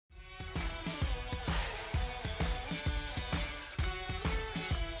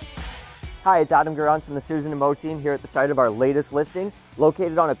Hi, it's Adam Garance from the Susan and Mo team here at the site of our latest listing.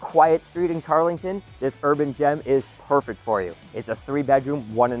 Located on a quiet street in Carlington, this urban gem is perfect for you. It's a 3-bedroom,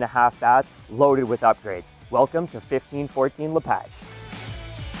 1.5 bath, loaded with upgrades. Welcome to 1514 Lepage.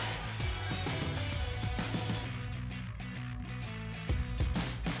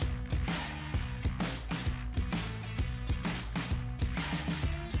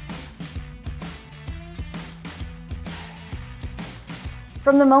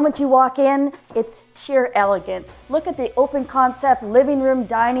 From the moment you walk in, it's sheer elegance. Look at the open concept living room,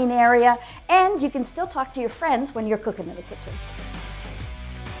 dining area, and you can still talk to your friends when you're cooking in the kitchen.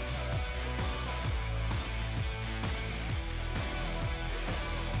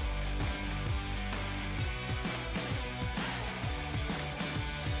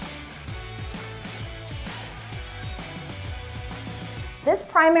 This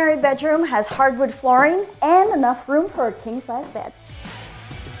primary bedroom has hardwood flooring and enough room for a king-size bed.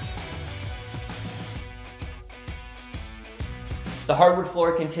 The hardwood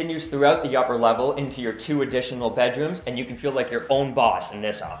floor continues throughout the upper level into your 2 additional bedrooms, and you can feel like your own boss in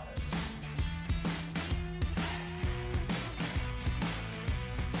this office.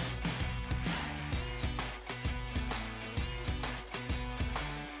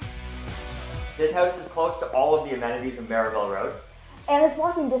 This house is close to all of the amenities of Merivale Road. And it's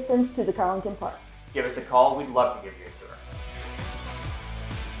walking distance to the Carlington Park. Give us a call, we'd love to give you a tour.